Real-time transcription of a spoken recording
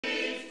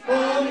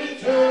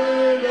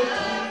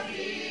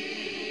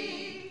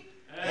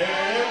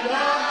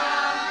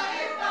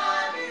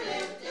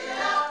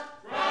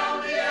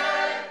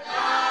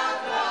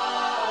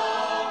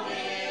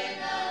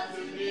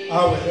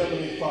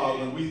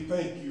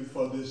you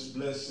for this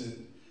blessed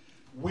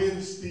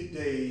Wednesday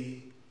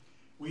day.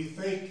 We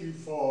thank you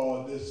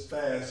for this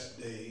fast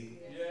day.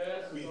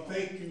 Yes, we Lord.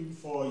 thank you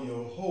for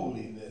your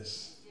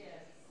holiness. Yes.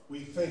 We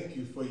thank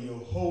you for your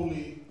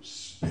Holy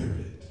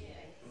Spirit,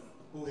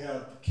 who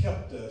have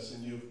kept us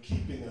and you're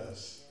keeping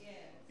us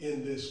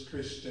in this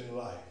Christian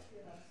life.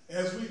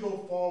 As we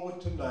go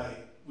forward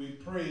tonight, we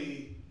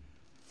pray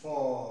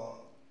for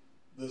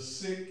the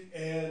sick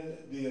and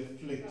the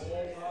afflicted.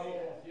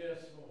 Yes,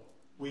 Lord.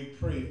 We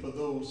pray for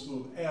those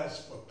who have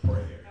asked for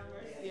prayer.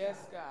 Yes,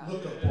 God.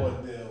 Look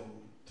upon them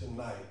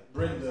tonight.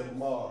 Bring them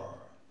more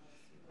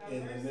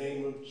in the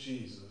name of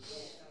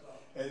Jesus.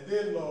 And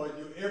then, Lord,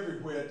 you're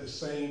everywhere at the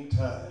same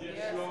time.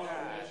 Yes, Lord.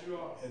 Yes, you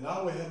are. And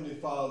our Heavenly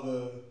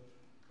Father,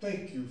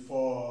 thank you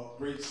for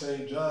Great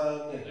St.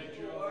 John. And Thank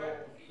you, Lord.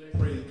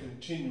 pray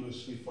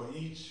continuously for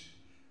each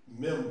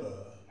member,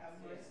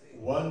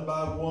 one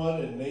by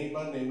one and name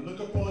by name. Look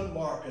upon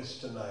Marcus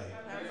tonight,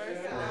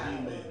 where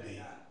he may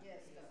be.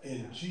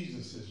 In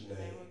Jesus'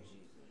 name.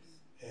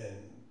 And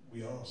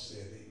we all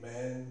said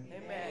amen.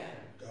 Amen.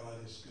 God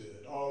is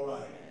good. All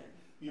right.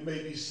 You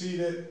may be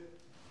seated.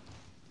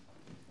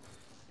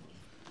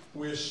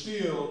 We're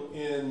still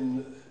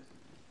in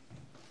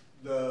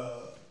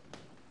the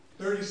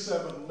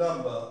 37th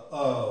number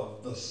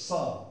of the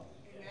Psalm.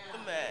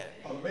 Amen.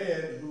 A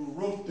man who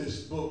wrote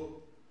this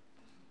book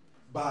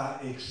by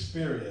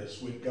experience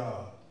with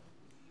God.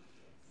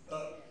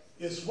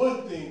 It's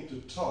one thing to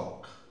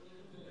talk,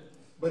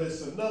 but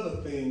it's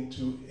another thing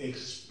to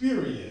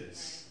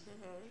experience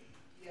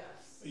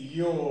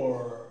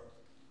your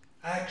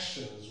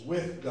actions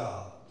with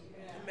God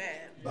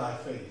by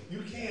faith.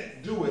 You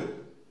can't do it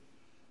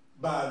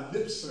by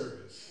lip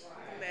service.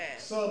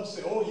 Some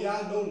say, oh yeah,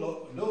 I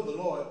know the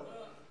Lord.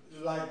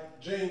 Like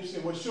James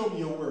said, well, show me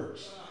your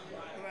works.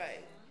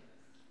 Right.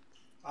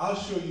 I'll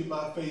show you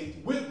my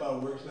faith with my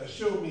works. Now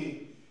show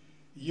me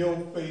your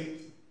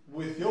faith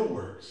with your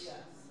works.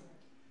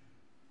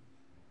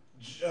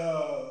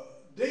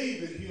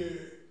 David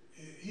here,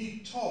 he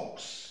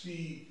talks,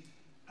 he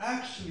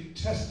actually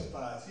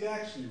testifies, he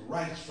actually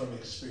writes from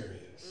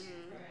experience.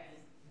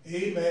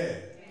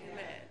 Amen.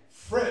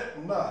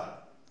 Fret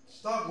not.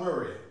 Stop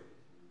worrying.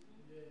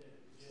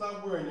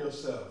 Stop worrying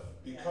yourself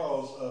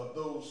because of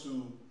those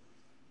who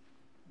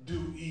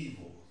do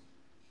evil.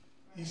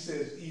 He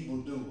says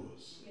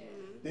evildoers.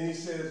 Then he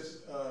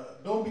says,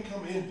 don't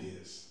become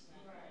envious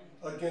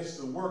against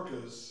the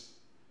workers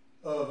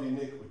of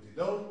iniquity.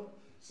 Don't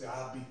say,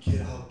 I'll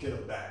get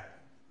them back.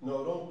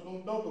 No,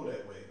 don't go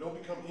that way. Don't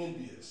become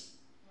envious.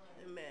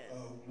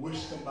 Wish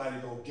somebody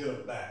gonna get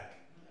them back.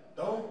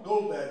 Don't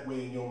go that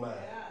way in your mind.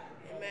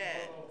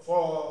 Amen.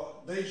 For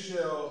they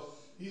shall,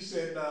 he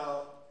said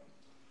now,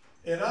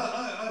 and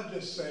I'm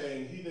just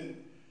saying,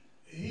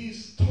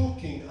 he's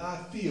talking, I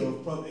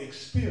feel, from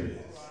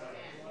experience.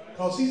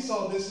 Because he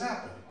saw this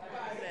happen.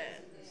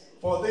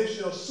 For they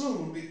shall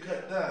soon be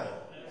cut down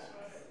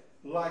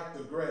like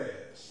the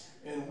grass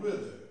and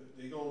wither.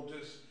 They're going to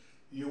just,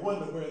 you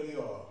wonder where they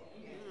are.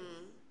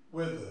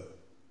 Wither.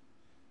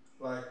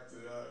 Like,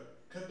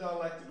 cut down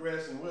like the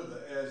grass and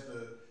wither as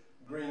the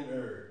green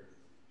herb.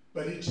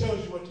 But he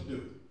tells you what to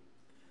do.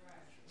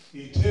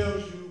 He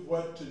tells you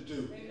what to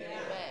do.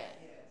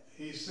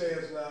 He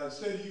says now,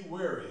 instead of you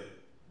worrying,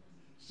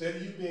 instead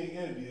of you being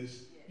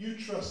envious, you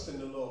trust in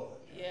the Lord.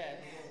 Yes.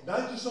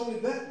 Not just only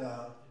that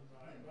now,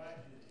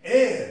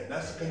 and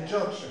that's a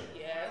conjunction.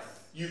 Yes.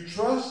 You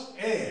trust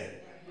and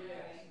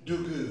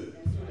do good.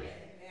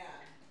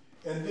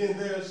 And then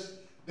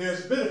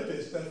there's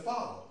benefits that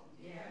follow.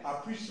 I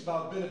preached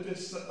about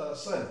benefits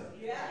Sunday.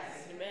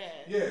 Amen.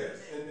 Yes,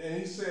 and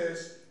he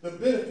says the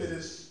benefit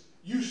is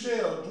you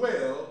shall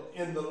dwell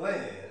in the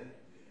land,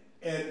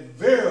 and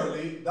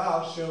verily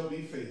thou shalt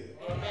be fed.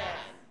 Amen.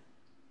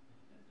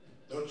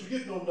 Don't you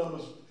get no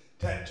numbers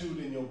tattooed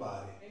in your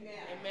body.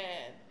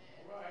 Amen.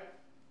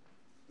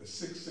 The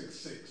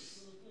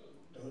 666.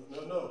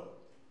 No.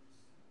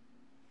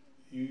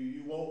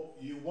 You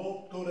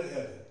won't go to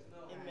heaven.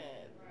 Amen.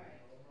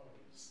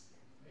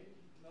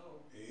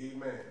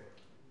 Amen.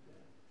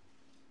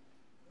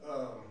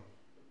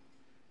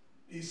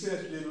 He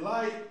says,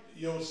 delight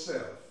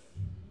yourself.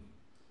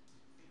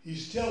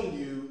 He's telling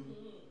you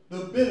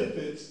the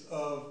benefits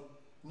of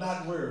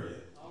not worrying,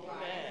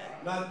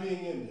 not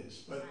being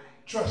envious, but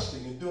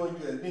trusting and doing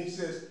good. And he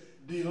says,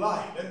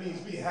 delight. That means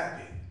be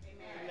happy.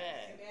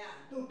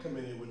 Don't come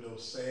in here with no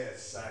sad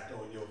sack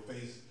on your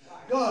face.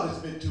 God has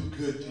been too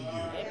good to you.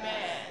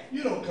 Amen.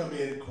 You don't come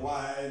in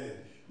quiet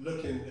and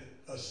looking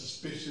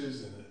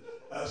suspicious and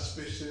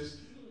auspicious.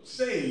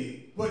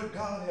 Say what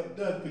God have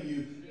done for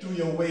you through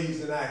your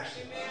ways and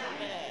actions.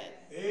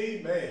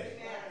 Amen.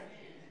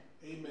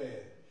 Amen.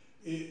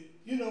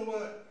 You know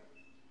what?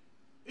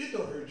 It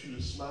don't hurt you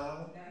to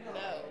smile. No.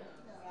 Not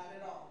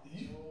at all.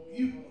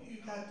 You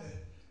got to.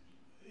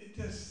 It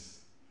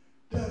just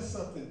does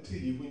something to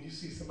you when you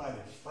see somebody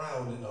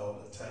frowning all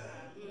the time.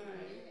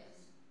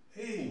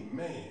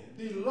 Amen.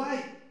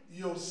 Delight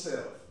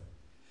yourself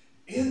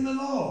in the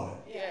Lord.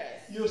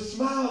 Yes. You're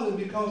smiling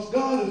because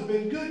God has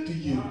been good to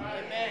you.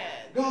 Amen.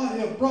 God God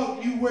has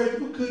brought you where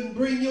you couldn't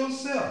bring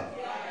yourself.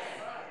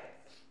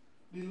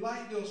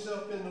 Delight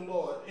yourself in the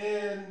Lord,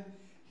 and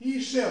he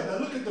shall. Now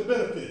look at the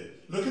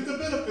benefit. Look at the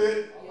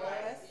benefit.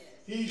 Yes.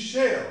 He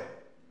shall.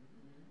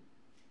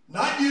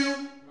 Not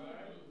you.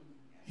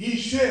 He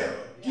shall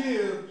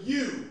give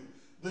you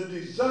the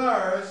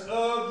desires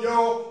of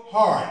your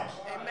heart.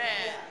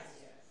 Amen.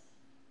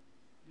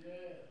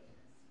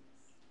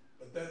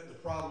 But the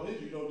problem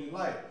is you don't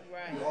delight.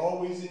 Right. You're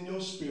always in your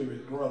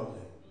spirit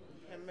grumbling.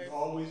 Have You're mercy.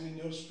 always in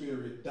your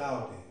spirit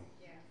doubting.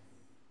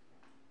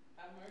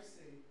 Have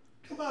mercy.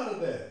 Come out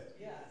of that.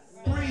 Yes.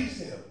 Praise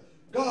him.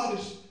 God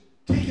is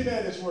taking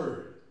at his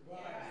word. Right.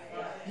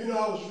 You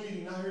know,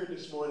 I heard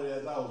this morning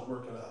as I was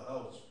working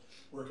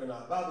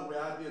out. By the way,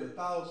 I did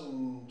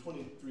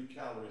 1,023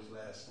 calories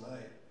last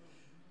night.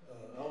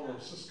 I don't know,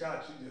 Sister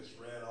Scott, she just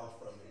ran off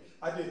from me.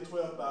 I did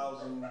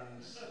 12,200.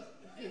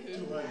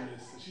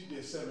 She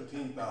did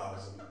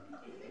 17,000.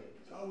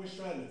 She's always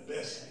trying to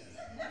best me.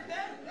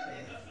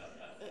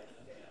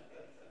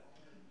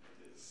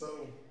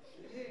 So,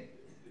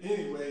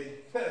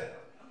 anyway,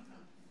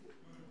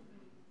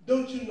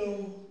 don't you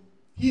know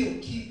he'll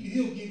give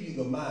you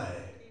the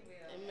mind.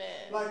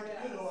 Amen. Like,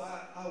 you know,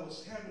 I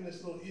was having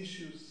this little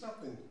issue,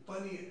 something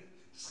funny,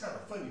 this kind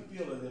of funny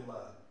feeling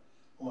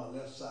on my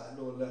left side,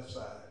 lower left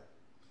side.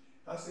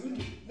 I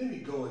said, let me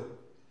go and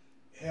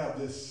have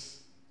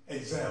this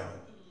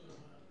examined.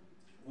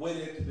 Went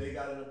in today,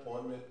 got an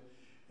appointment,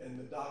 and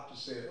the doctor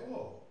said,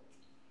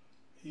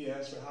 he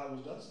asked me how I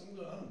was done. I said,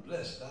 I'm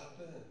blessed,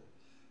 doctor. And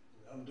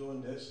I'm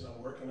doing this and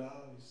I'm working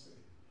out. He said,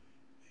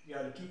 you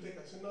got a toothache?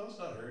 I said, no, it's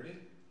not hurting.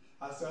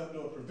 I said, I'm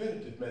doing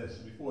preventative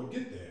medicine before I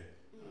get there.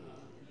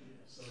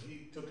 So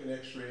he took an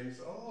x-ray and he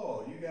said,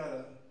 you got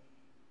an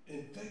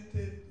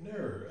infected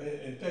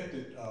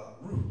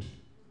root.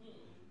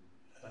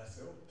 And I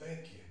said,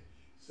 thank you.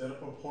 Set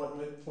up an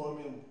appointment for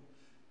me.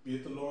 Be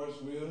it the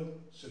Lord's will,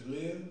 should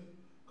live,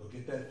 go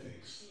get that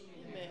fixed.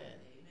 Amen.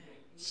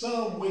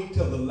 Some wait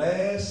till the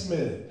last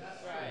minute.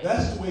 Right.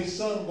 That's the way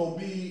some going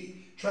to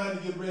be trying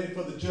to get ready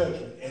for the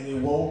judgment, and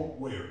it won't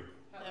work.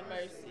 Have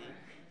mercy.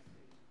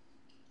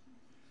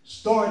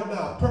 Start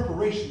now.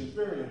 Preparation is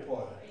very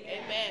important.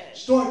 Amen.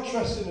 Start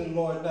trusting in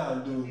the Lord now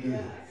and doing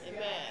good.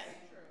 Amen.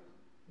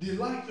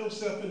 Delight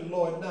yourself in the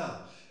Lord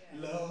now.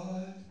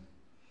 Lord,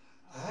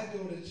 I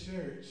go to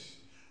church.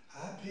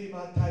 I pay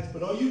my tithes,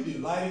 but are you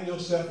delighting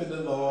yourself in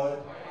the Lord?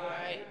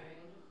 Right.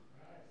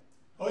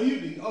 Are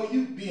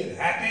you being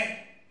happy?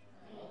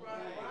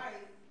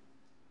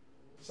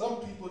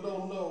 Some people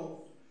don't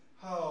know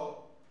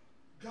how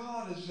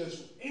God is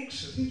just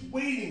anxious. He's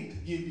waiting to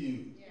give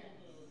you.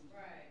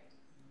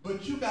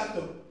 But you got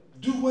to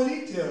do what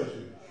he tells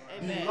you.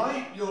 Amen.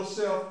 Delight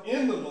yourself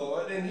in the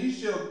Lord, and he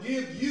shall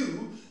give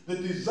you the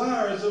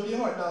desires of your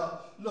heart.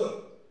 Now,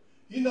 look,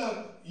 you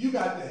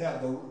got to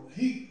have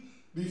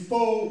he's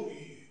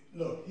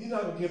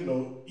not going to give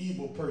no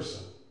evil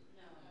person.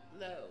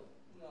 No.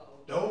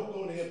 Don't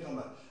go to him talking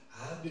about,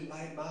 I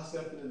delight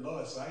myself in the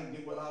Lord so I can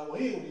get what I want.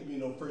 He ain't going to give you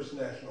no First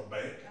National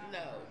Bank. No.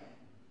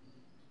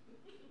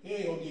 He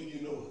ain't going to give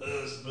you no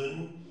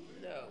husband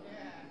No.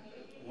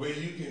 where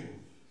you can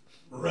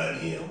run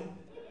him.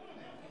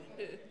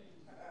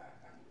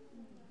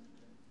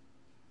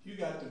 You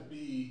got to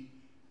be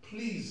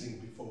pleasing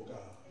before God.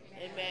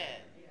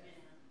 Amen.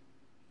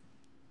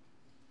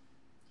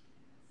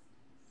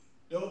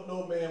 Don't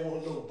no man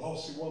want no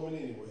bossy woman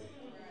anyway.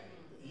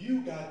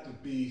 You got to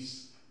be,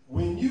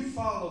 when you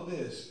follow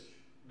this,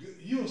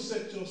 you'll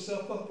set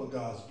yourself up for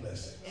God's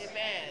blessings.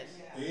 Amen.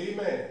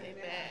 Amen.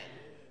 Amen.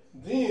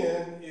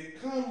 Then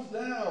it comes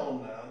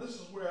down now. This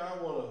is where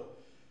I want to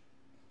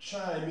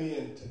chime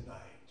in tonight.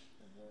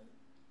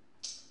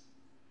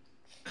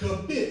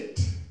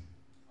 Commit.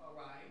 All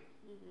right.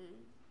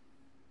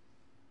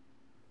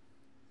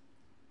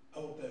 I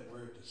want that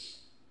word to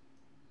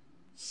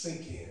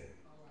sink in.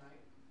 All right.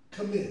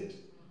 Commit.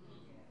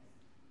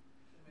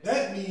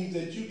 That means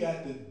that you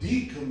got to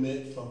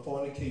decommit from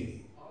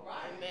fornicating. All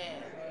right.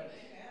 Amen.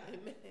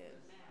 Amen.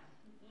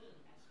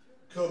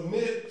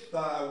 Commit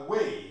thy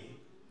way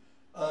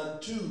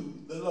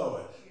unto the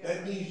Lord.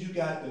 That means you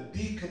got to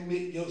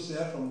decommit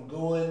yourself from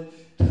going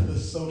to the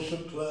social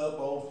club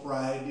on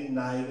Friday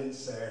night and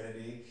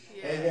Saturday,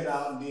 hanging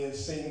out and then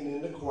singing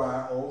in the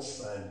choir on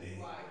Sunday.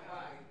 Right.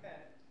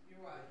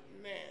 You're right.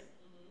 Amen.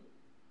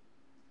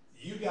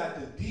 You got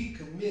to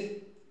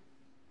decommit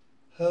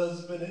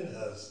husband and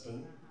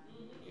husband,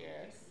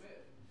 Yes.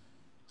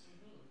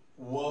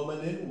 woman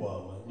and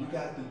woman. You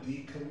got to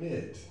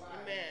decommit.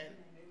 Amen.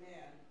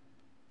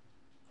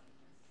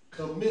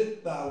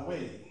 Commit thy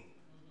way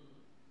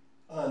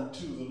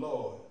unto the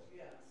Lord.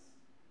 Yes.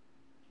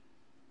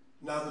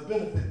 Now the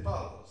benefit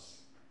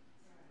follows.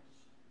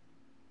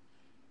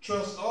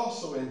 Trust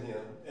also in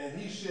him, and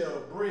he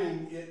shall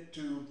bring it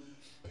to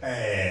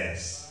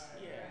pass.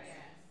 Yes.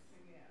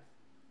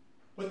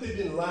 What they've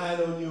been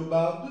lying on you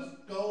about,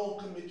 just go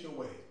on, commit your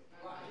way.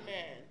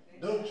 Amen.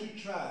 Don't you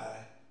try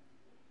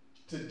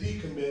to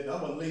decommit.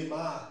 I'm going to lay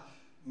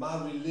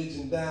my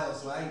religion down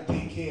so I can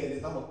take care of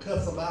this. I'm going to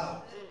cuss them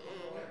out.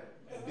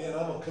 And then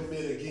I'm going to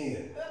commit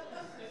again.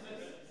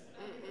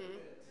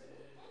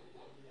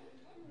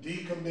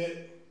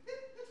 Decommit.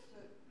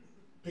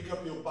 Pick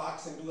up your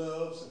boxing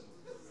gloves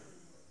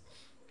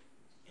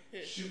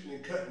and shooting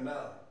and cutting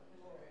out.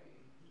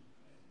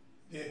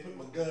 Then put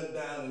my gun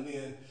down and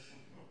then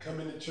come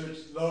into church.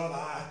 Lord,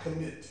 I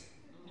commit.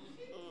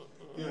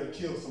 You're going to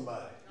kill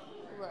somebody.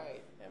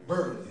 Right.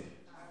 Verbally.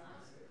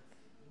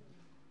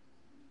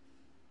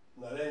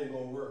 Now that ain't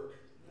going to work.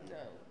 No.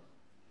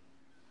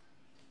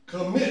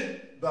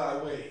 Commit thy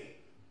way.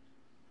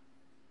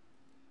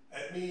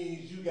 That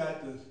means you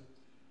got to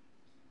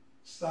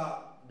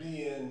stop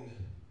being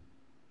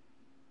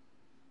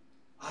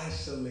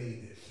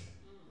isolated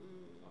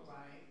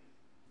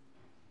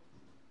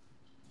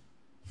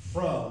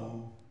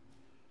from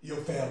your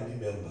family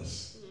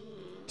members.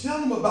 Tell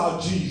them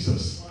about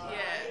Jesus.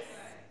 Yes.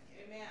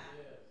 Amen.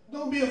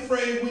 Don't be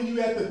afraid when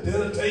you're at the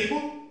dinner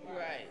table.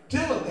 Right.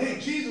 Tell them, hey,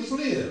 Jesus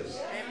lives.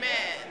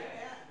 Amen.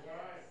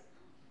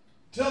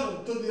 Tell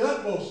them to the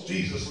utmost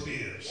Jesus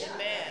lives.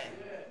 Amen.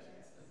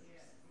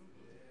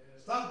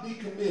 Stop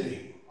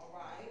decommitting. All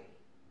right.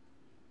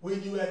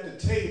 When you're at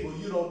the table,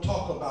 you don't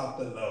talk about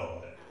the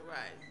Lord.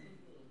 Right.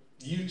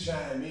 You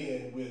chime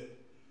in with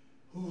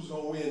who's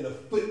going to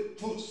win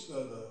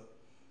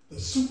the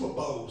Super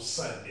Bowl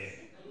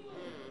Sunday.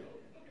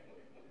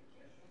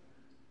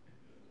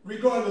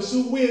 Regardless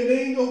who win,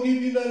 they ain't going to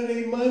give you none of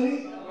their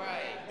money.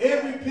 Right.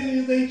 Every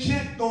penny they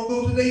check going to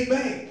go to their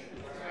bank.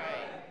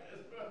 Right.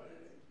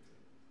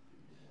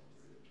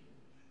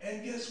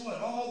 And guess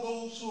what? All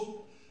those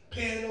who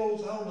paying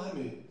those, I don't know how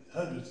many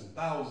hundreds and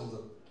thousands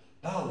of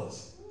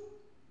dollars,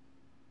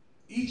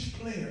 each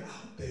player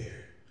out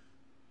there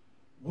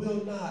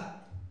will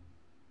not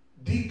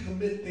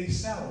decommit their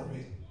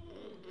salary.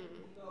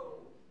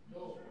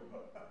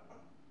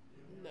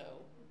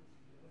 No.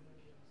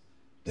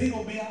 They're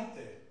going to be out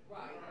there.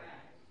 Right.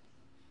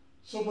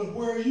 So, but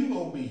where are you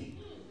going to be?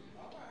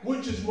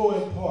 Which is more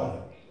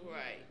important?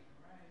 Right.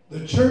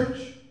 The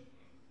church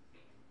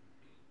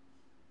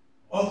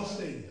or the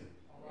stadium?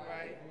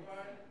 Right.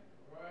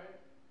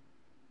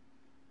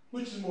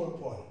 Which is more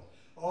important?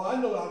 Oh,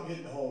 I know I'm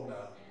getting home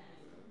now.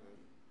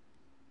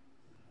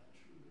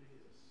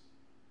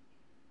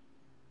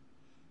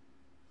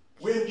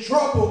 When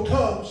trouble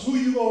comes, who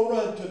you going to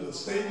run to, the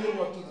stadium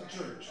or to the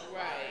church?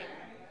 Right.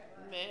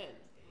 Amen.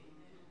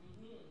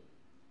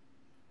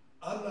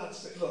 I'm not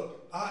saying,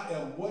 look, I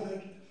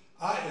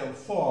am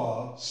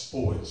for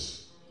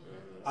sports.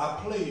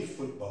 I played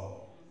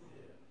football.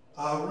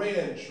 I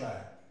ran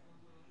track.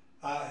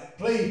 I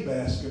played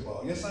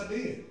basketball. Yes, I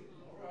did.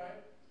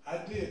 I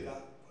did.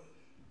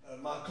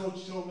 My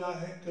coach told me I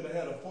could have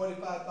had a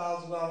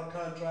 $45,000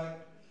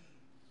 contract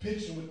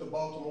pitching with the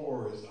Baltimore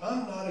Orioles.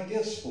 I'm not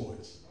against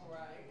sports.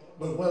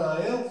 But what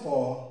I am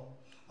for,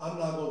 I'm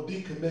not going to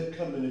decommit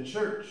coming to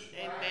church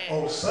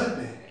Amen. on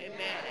Sunday.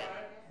 Amen.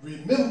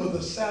 Remember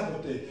the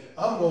Sabbath day.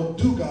 I'm going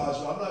to do God's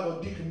will. I'm not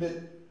going to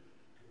decommit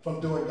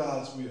from doing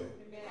God's will.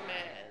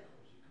 Amen.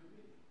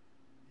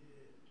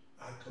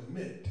 I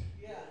commit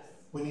Yes.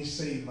 when he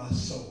saved my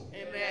soul.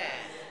 Amen.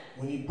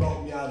 When he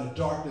brought me out of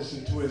darkness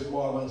into his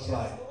marvelous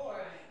light.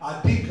 Lord. I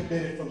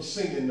decommitted from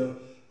singing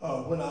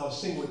when I was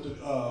singing with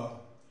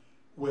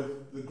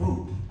the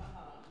group.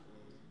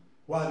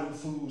 Why do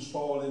fools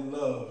fall in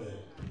love? And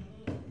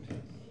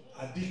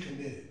I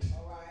decommitted.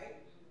 All right.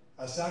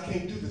 I said, I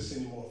can't do this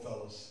anymore,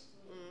 fellas.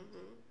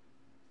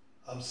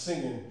 I'm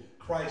singing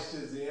Christ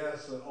is the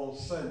Answer on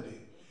Sunday.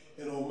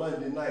 And on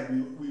Monday night,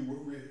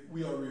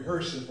 we are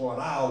rehearsing for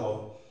an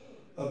hour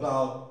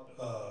about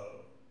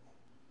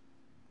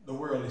the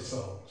worldly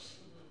songs.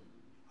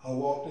 I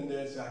walked in there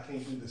and said, I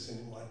can't do this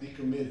anymore. I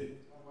decommitted.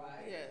 All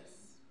right.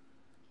 Yes.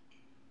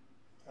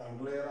 I'm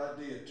glad I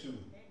did too.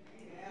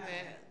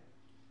 Amen.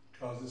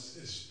 Because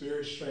it's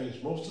very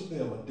strange. Most of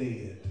them are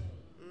dead.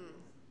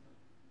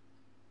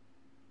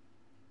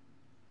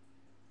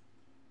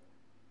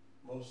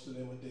 Most of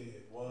them are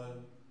dead.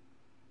 One,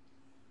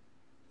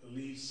 the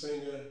lead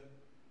singer,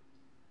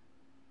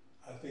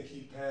 I think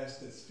he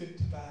passed at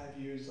 55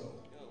 years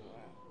old. Oh,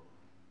 wow.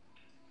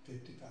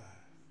 55.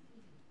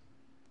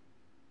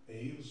 And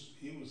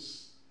he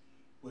was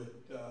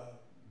with a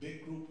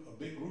big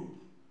group.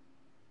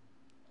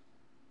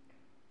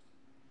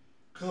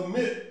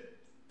 Commit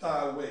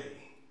thy way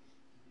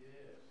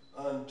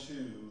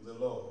unto the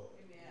Lord.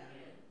 Amen.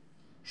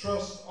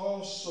 Trust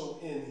also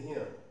in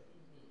him,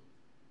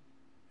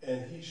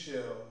 and he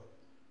shall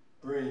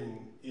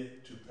bring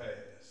it to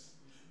pass.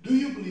 Do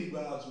you believe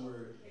God's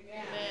word?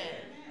 Amen.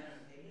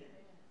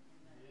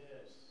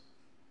 Yes.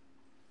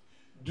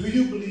 Do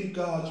you believe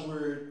God's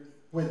word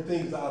when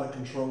things are out of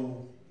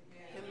control?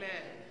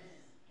 Amen.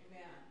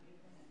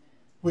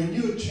 When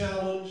you're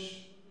challenged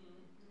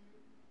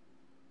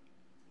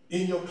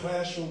in your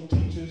classroom,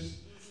 teachers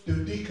to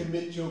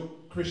decommit your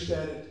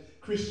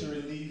Christian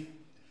relief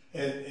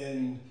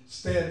and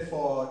stand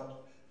for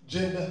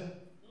gender?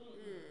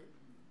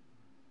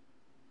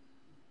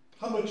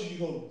 How much are you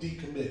going to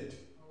decommit?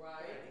 All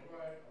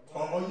right.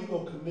 Or are you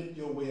going to commit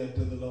your way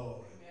unto the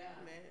Lord?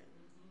 Amen.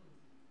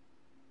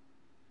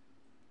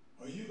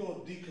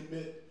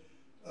 decommit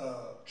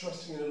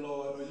trusting in the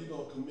Lord, or are you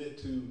going to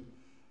commit to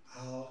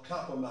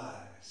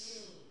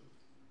compromise?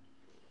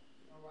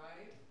 All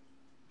right.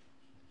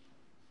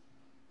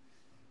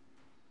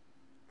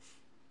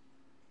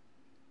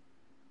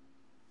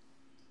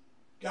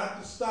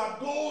 Got to stop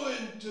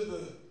going to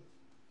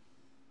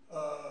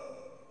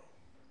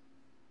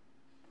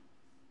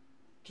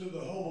the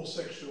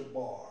homosexual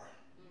bar,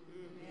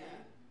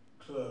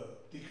 club,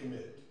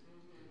 decommit.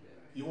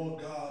 You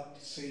want God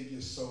to save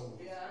your soul.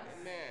 Yes.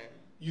 Amen.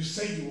 You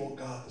say you want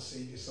God to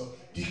save your soul.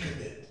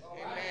 Decommit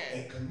Amen.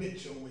 and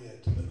commit your way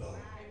to the Lord.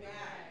 Amen.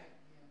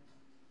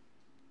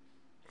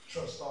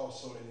 Trust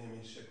also in him,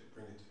 he shall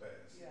bring it to pass.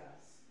 Yes.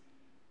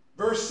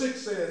 Verse 6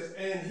 says,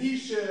 and he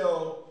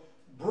shall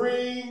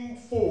bring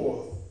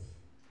forth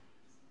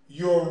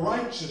your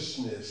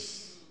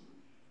righteousness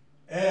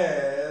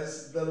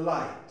as the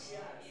light,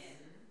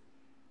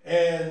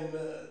 and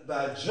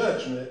thy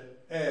judgment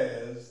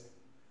as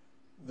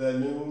the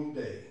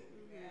noonday.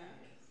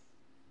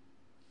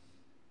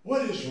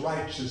 What is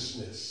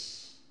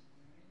righteousness?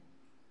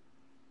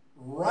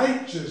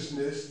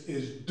 Righteousness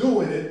is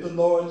doing it the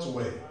Lord's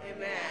way.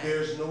 Amen.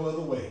 There's no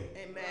other way.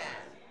 Amen.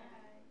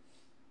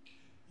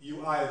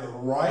 You either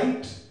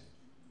right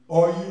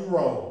or you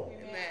wrong.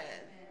 Amen.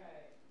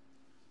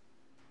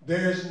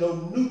 There's no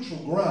neutral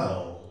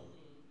ground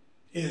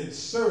in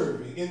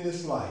serving in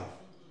this life.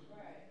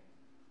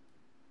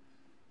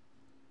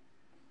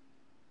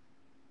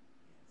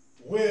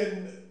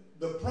 When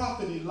the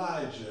prophet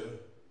Elijah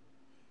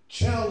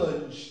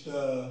challenged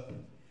the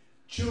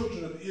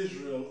children of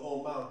Israel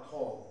on Mount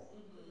Carmel,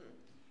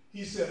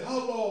 he said, how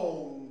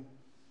long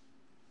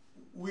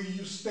will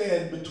you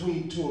stand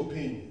between two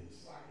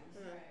opinions?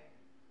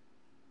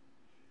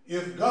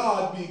 If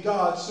God be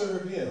God,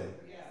 serve him.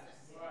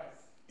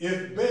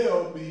 If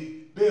Baal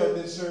be Baal,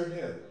 then serve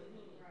him.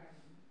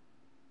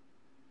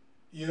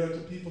 You know what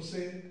the people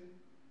said?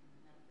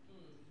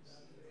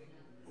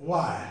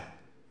 Why?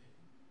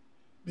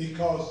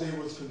 Because they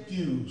was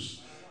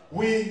confused.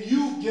 When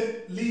you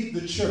leave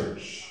the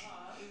church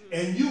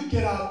and you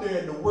get out there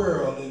in the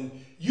world and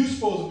you're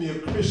supposed to be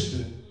a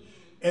Christian,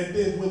 and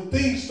then when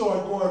things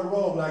start going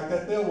wrong like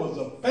that, there was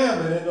a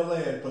famine in the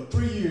land for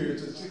 3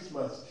 years and 6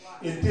 months.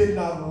 It did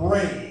not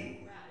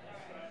rain.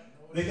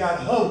 They got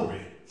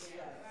hungry.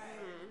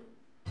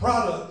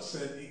 Products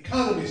and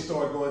economy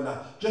started going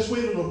down. Just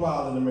wait a little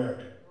while in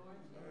America.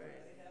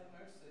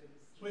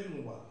 Just wait a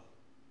little while.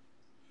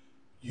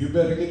 You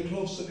better get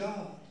close to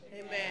God.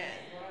 Amen.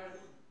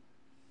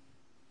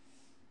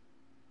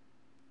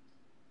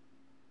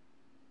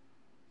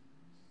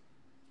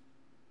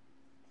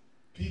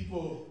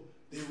 People,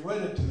 they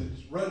run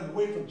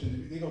away from church.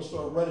 They're going to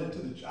start running to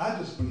the church. I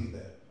just believe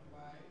that.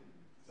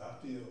 I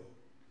feel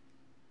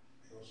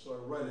they're going to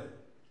start running.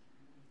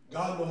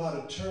 God knows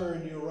how to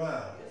turn you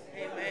around.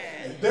 Amen.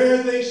 And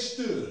there they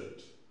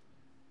stood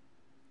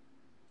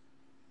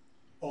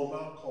on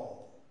Mount Carmel.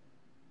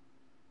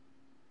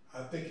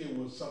 I think it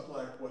was something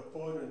like,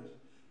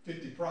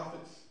 450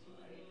 prophets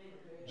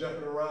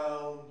jumping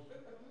around,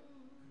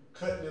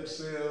 cutting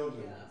themselves,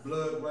 and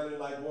blood running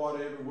like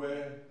water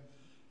everywhere.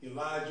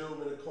 Elijah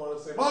over in the corner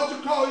saying, why don't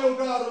you call your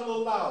God a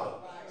little louder?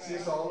 See,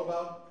 it's all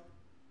about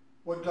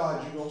what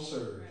God you're going to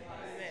serve.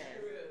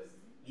 Amen.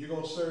 You're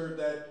going to serve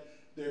that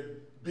they're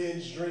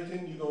binge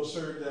drinking. You're going to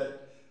serve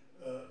that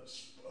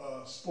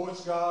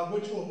sports God. Who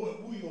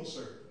are you going to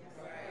serve?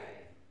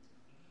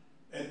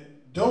 And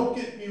don't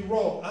get me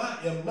wrong, I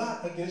am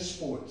not against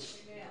sports.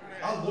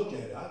 I look at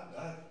it.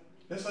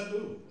 Yes, I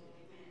do.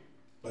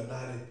 But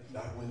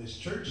not when it's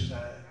church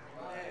time.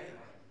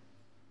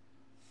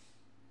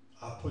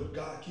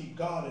 I keep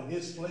God in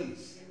his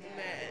place.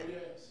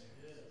 Amen.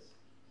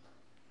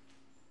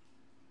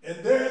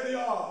 And there they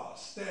are,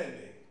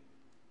 standing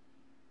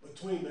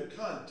between the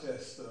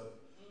contest of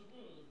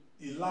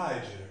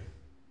Elijah.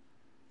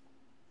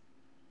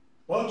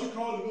 Why don't you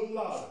call him a little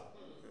louder?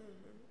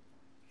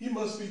 He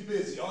must be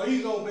busy. Or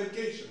he's on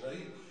vacation.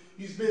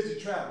 He's busy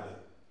traveling.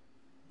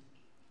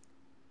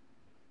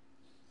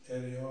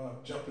 And they are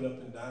jumping up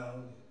and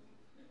down.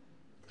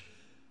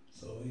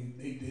 So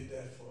they did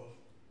that for,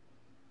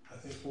 I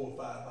think, 4 or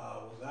 5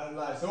 hours. I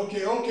like, said,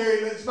 okay,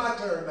 it's my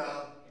turn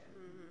now.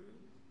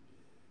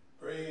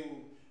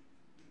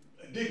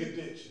 Dig a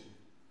ditch and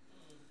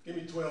give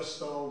me 12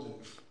 stones and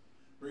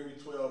bring me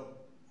 12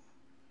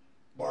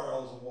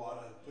 barrels of water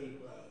and put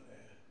it around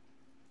there.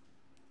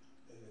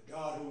 And the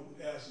God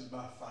who answers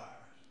by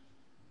fire.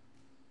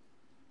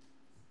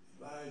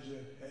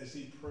 Elijah, as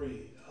he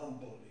prayed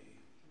humbly,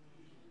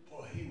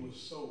 boy, he was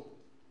so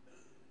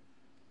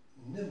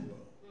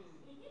nimble.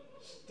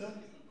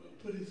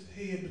 Put his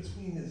head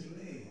between his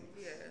legs.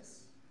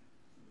 Yes.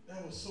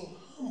 That was so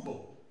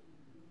humble.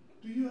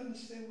 Do you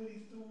understand what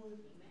he's doing?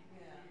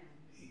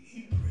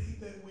 He prayed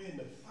that way, and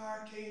the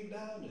fire came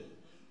down and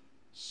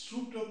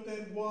swooped up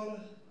that water.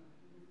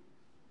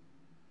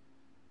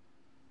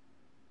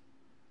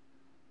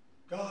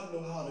 God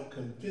knows how to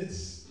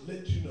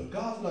let you know.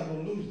 God's not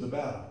going to lose the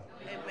battle.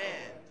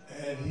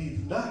 Amen. And he's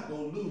not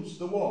going to lose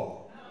the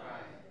war.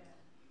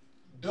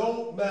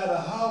 Don't matter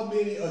how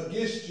many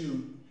against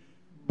you,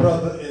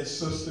 brother and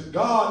sister,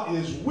 God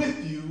is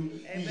with you.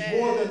 Amen. He's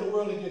more than the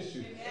world against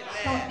you. Amen.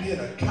 Stop being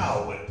a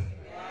coward.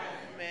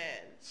 Amen.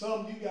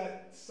 Some,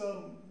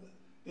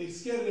 they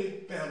scared of their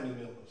family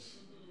members.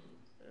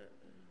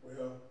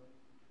 Well,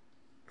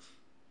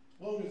 as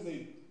long as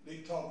they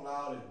talk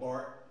loud and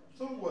bark,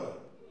 so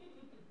what?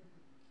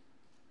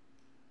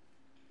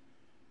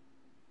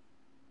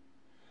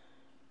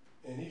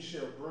 And he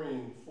shall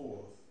bring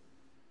forth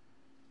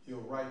your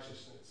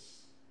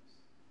righteousness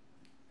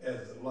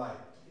as the light.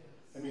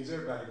 That means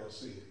everybody gonna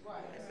see it.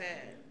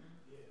 Amen.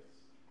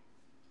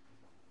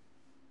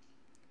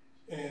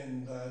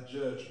 And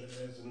judgment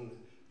as an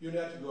you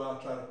don't have to go out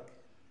and try to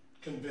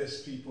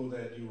convince people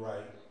that you're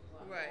right.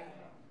 Right.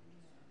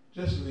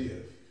 Just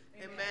live.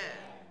 Amen.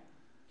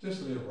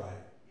 Just live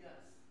right.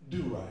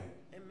 Do right.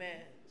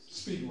 Amen.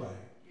 Speak right.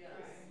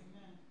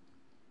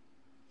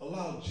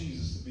 Allow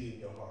Jesus to be in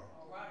your heart.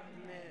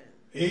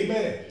 Amen.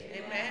 Amen.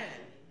 Amen.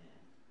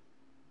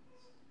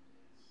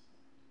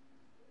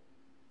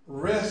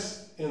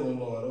 Rest in the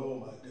Lord. Oh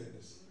my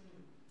goodness.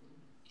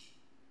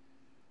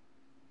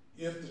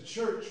 If the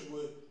church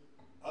would,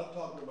 I'm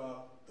talking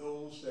about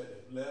those that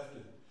have left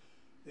and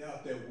they're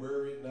out there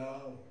worried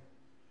now.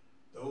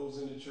 Those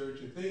in the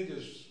church, if they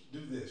just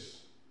do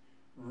this,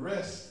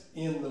 rest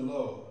in the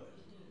Lord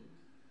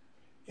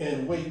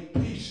and wait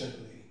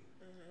patiently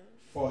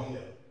for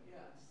him.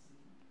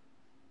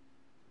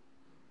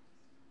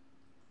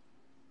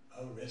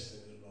 I'm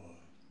resting in the Lord.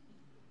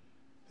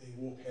 They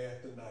woke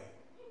half the night.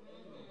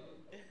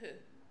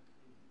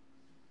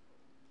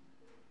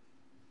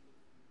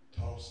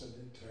 Tossing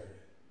and turning.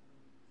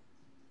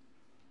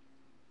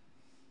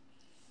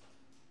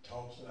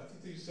 Tossing. I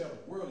think they used to have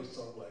a worldly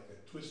song like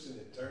that. Twisting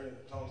and turning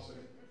and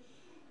tossing.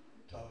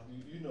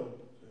 You know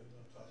what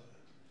I'm talking about.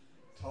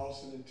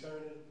 Tossing and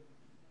turning.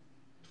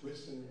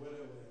 Twisting and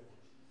whatever.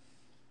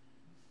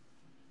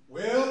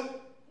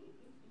 Well,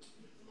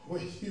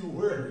 when you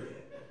worry,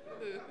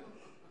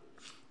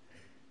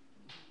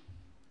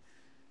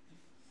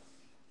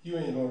 you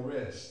ain't gonna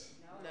rest.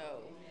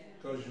 No.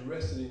 Because you're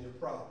resting in your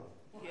problem.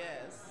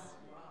 Yes.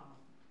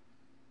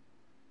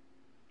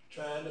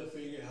 Trying to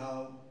figure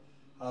how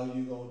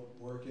you gonna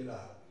work it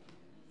out.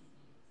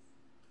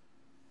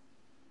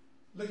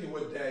 Look at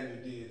what Daniel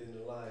did in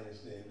the lion's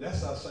den.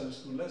 That's our Sunday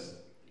school lesson.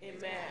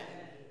 Amen.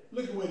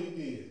 Look at what he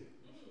did.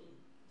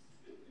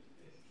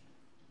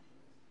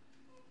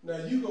 Now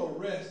you gonna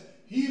rest.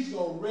 He's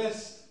gonna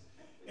rest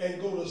and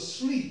go to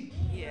sleep.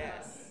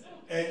 Yes.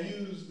 And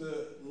use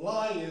the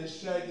lion's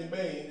shaggy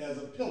mane as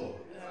a pillow.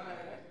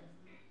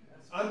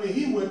 I mean,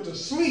 he went to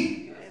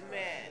sleep.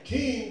 Amen.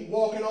 King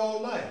walking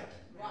all night.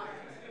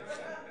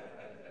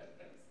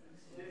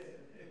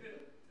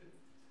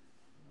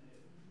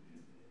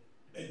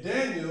 And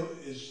Daniel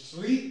is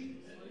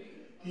asleep,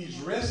 he's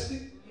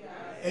resting,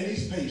 and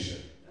he's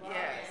patient.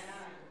 Yes.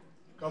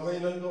 Because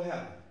ain't nothing going to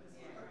happen.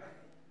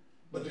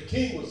 But the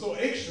king was so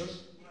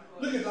anxious,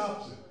 look at the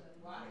opposite.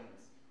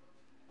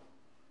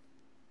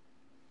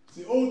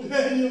 See, oh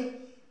Daniel,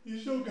 you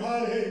show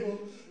God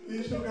able.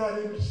 You show God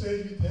able to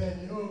save you,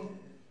 Daniel.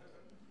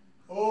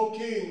 Oh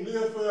king,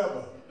 live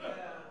forever.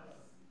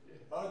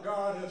 Our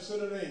God has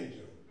sent an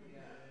angel.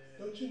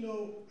 Don't you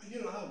know,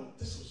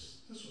 this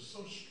was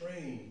so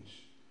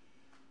strange.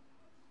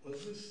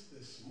 Was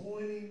this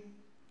morning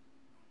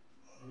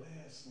or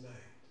last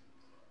night?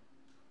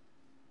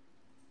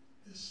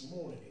 This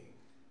morning,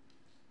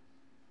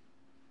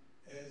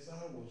 as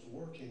I was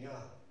working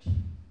out, I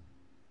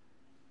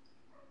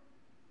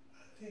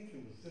think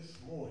it was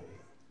this morning,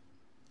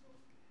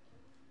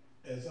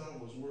 as I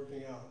was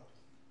working out,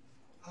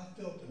 I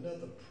felt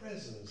another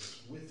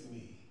presence with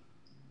me.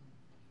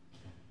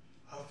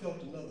 I felt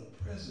another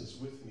presence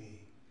with me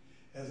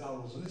as I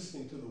was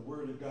listening to the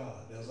Word of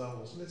God, as I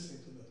was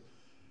listening to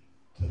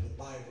the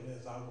Bible,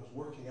 as I was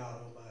working out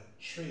on my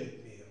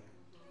treadmill.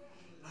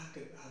 Was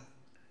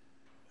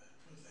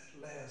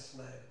that last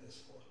night or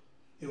this morning?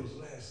 It was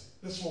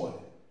this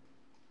morning.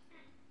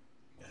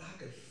 And I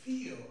could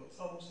feel, it's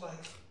almost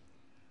like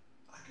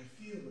I could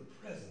feel the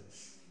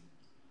presence.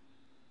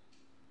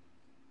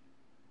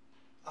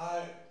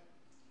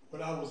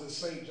 When I was at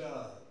St.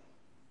 John,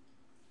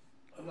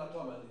 I'm not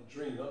talking about a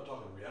dream, I'm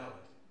talking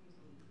reality.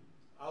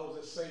 I was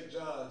at St.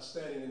 John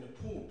standing in the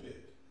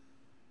pulpit,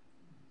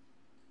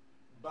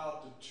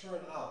 about to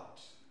turn out,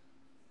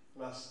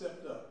 and I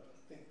stepped up. I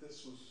think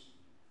this was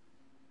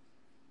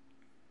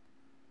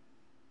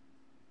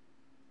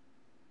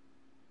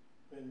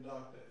when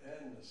Dr.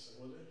 Anderson,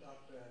 was it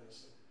Dr.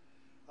 Anderson?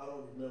 I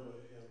don't remember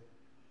him.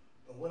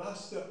 But when I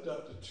stepped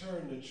up to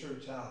turn the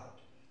church out,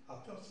 I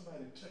felt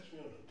somebody touch me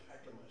on the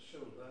back of my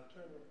shoulder. I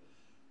turned around,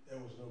 there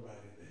was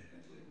nobody there.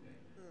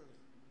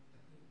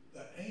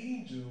 The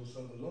angels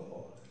of the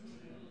Lord,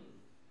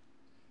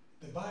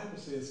 the Bible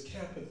says,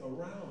 campeth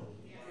around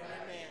me.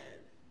 Amen.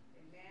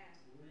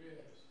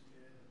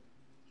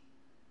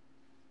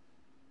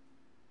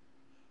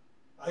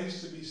 I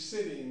used to be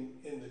sitting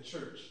in the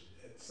church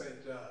at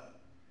St. John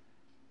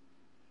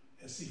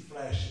and see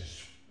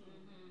flashes.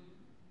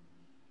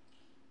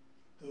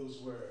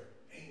 those were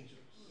angels.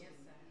 Yes,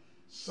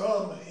 sir.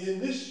 Some in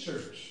this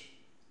church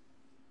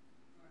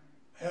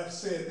have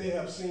said they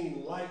have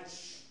seen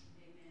lights.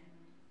 Amen.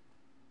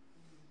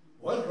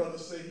 One brother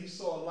said he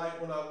saw a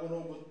light when I went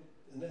over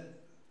in that.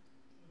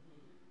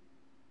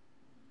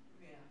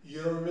 Yeah.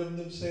 You don't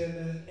remember them saying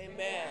that?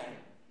 Amen.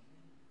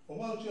 Well,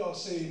 why don't y'all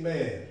say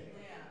amen?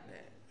 Yeah.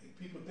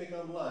 People think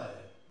I'm lying.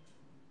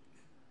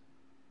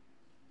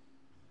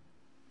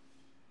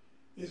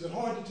 Is it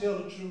hard to tell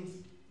the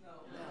truth? No.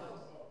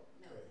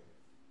 Okay.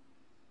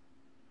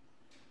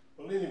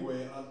 Well,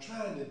 anyway, I'm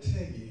trying to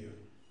tell you,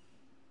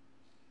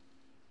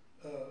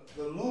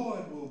 the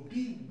Lord will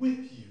be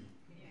with you,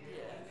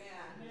 Amen.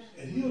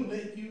 and He'll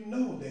let you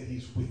know that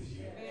He's with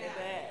you.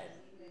 Amen.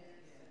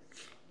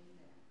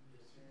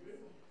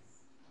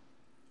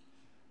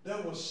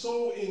 That was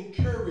so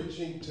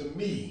encouraging to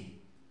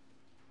me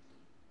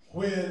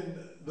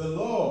when the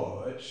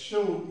Lord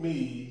showed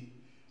me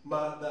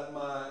that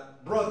my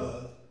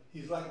brother,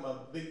 he's like my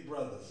big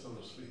brother, so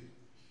to speak,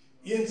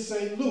 in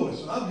St.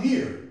 Louis. I'm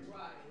here.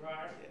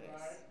 Right.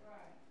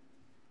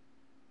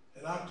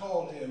 And I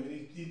called him,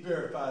 and he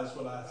verifies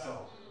what I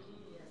saw.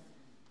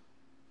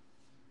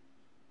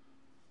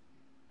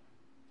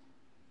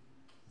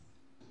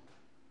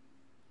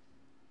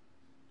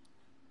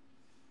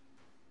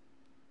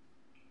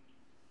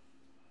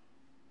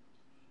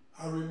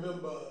 I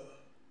remember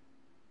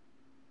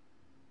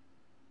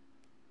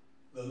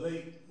the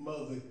late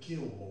Mother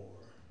Gilmore.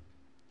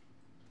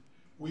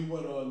 We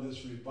went on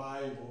this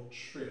revival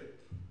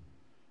trip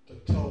to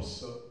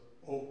Tulsa,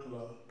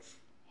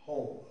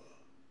 Oklahoma.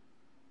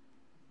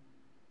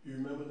 You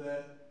remember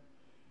that?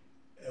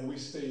 And we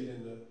stayed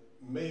in the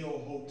Mayo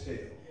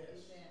Hotel.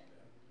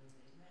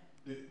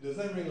 Does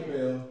that ring a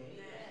bell?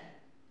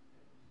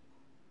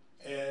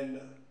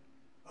 And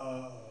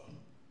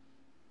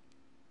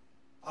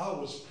I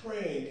was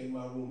praying in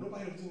my room.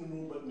 Nobody was in the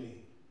room but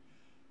me.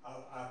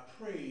 I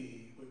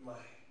prayed with my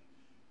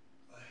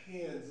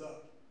hands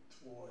up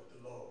toward the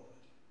Lord.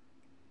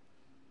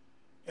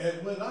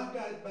 And when I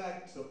got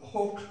back to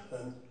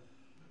Oakland,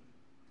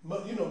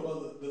 you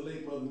know, the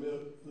late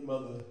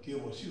Mother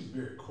Gilmore, she was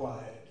very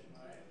quiet.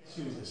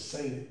 She was a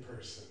sainted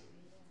person.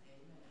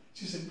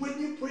 She said, "When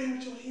you pray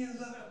with your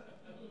hands up?"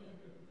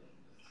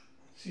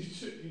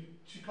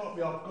 She caught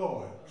me off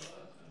guard.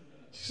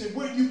 She said,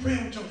 "When you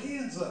praying with your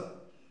hands up?"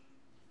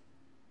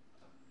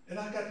 And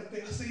I got to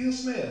think, I said,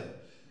 "Yes, ma'am."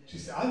 She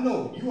said, "I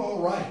know, you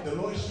all right. The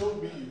Lord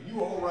showed me you.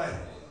 You all right."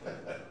 I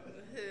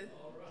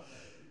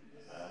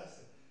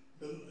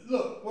said,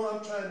 look, what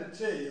I'm trying to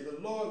tell you, the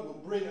Lord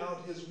will bring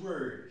out His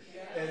word,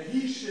 and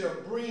He shall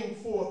bring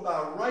forth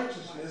thy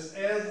righteousness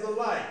as the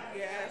light,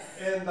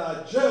 and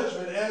thy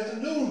judgment as the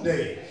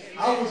noonday.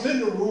 I was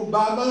in the room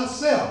by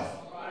myself,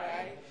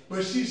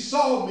 but she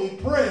saw me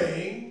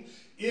praying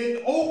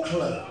in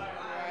Oakland.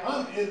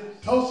 I'm in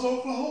Tulsa,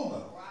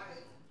 Oklahoma.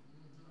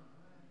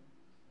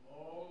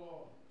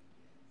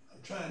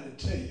 I'm trying to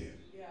tell you,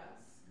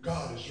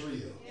 God is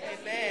real.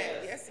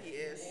 Amen. Yes, He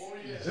is.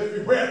 He's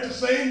everywhere at the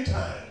same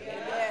time.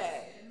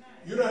 Amen.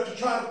 You don't have to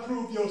try to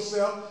prove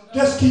yourself.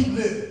 Just keep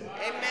living.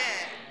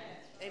 Amen.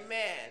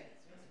 Amen.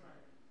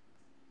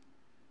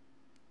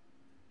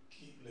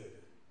 Keep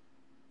living.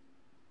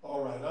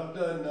 All right, I'm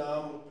done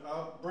now.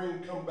 I'll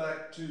come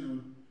back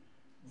to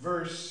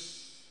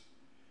verse.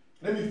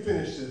 Let me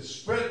finish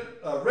this.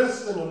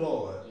 Rest in the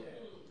Lord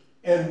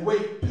and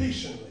wait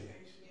patiently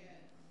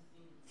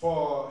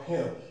for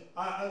Him.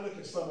 I look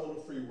at some on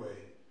the freeway.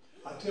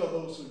 I tell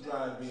those who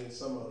drive me and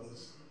some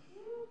others,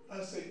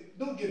 I say,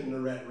 don't get in a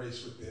rat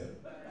race with them.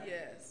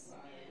 Yes.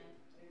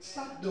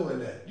 Stop doing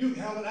that. You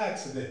have an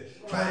accident.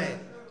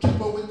 Trying to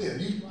keep up with them.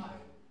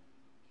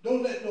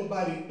 Don't let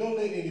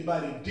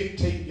anybody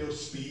dictate your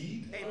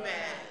speed.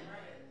 Amen.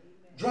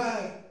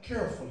 Drive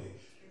carefully.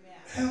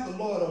 Have the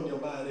Lord on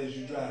your mind as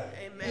you drive.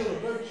 Amen. He'll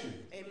alert you.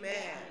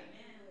 Amen.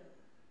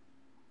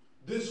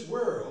 This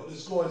world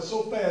is going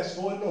so fast,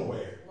 going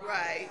nowhere.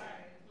 Right.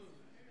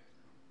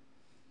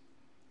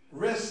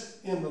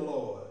 Rest in the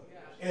Lord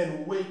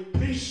and wait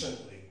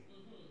patiently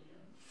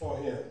for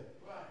Him.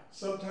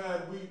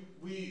 Sometimes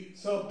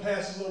some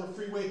passes on the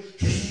freeway,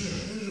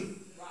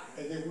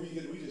 and then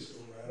we just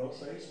go right on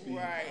same speed.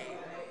 Right.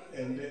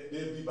 And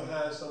they'll be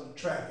behind some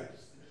traffic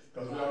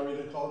because we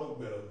already caught up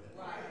with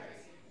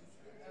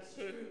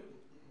them.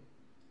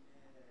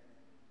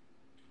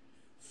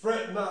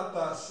 Fret not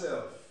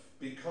thyself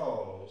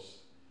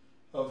because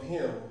of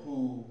him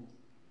who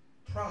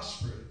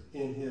prospered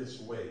in his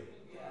way,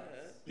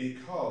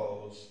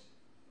 because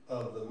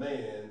of the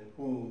man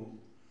who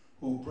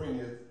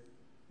bringeth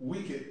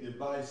wicked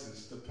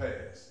devices to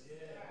pass.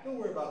 Don't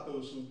worry about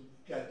those who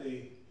got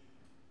their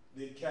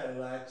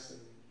Cadillacs and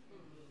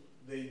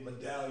their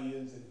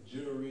medallions and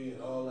jewelry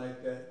and all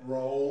like that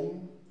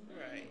wrong.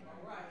 Right.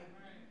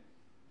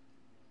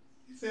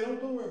 He said,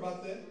 don't worry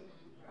about that.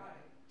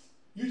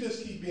 You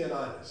just keep being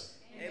honest.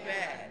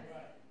 Amen.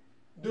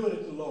 Doing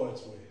it the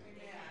Lord's way.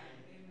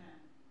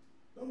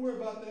 Don't worry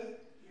about that.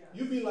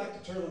 You be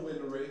like the turtle win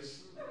the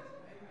race.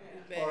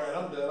 Amen. All right,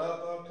 I'm done.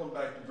 I'll come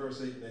back to verse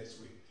 8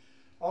 next week.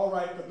 All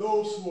right, for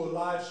those who are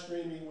live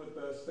streaming with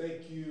us,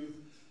 thank you.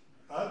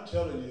 I'm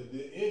telling you,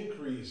 the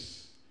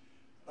increase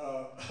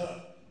on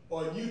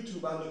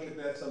YouTube, I look at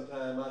that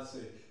sometime, I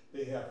say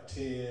they have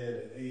 10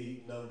 and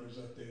 8 numbers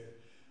up there,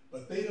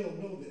 but they don't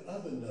know the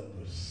other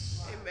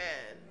numbers.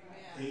 Amen.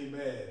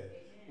 Amen.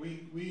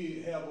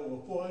 We have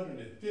over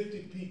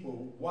 450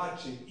 people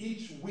watching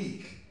each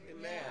week.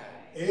 Amen.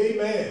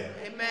 Amen.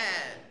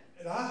 Amen.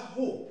 And I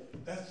hope,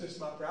 that's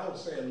just my prayer. I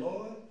was saying,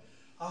 Lord,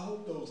 I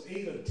hope those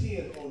 8 or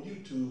 10 on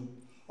YouTube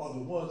are the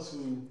ones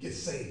who get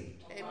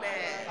saved.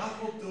 Amen. I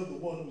hope they're the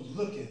one who's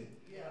looking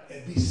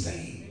and be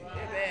saved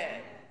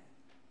Amen.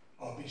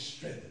 or be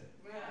strengthened.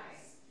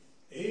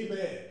 Amen.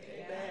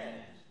 Amen.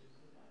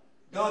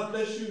 God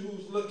bless you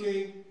who's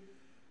looking.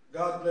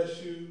 God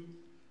bless you.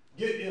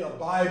 Get in a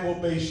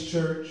Bible-based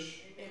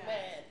church.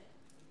 Amen.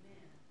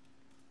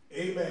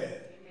 Amen.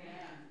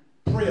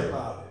 Pray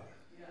about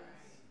it.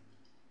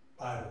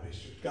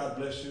 Bible-based church. God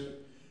bless you.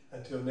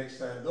 Until next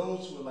time,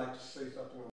 those who would like to say something.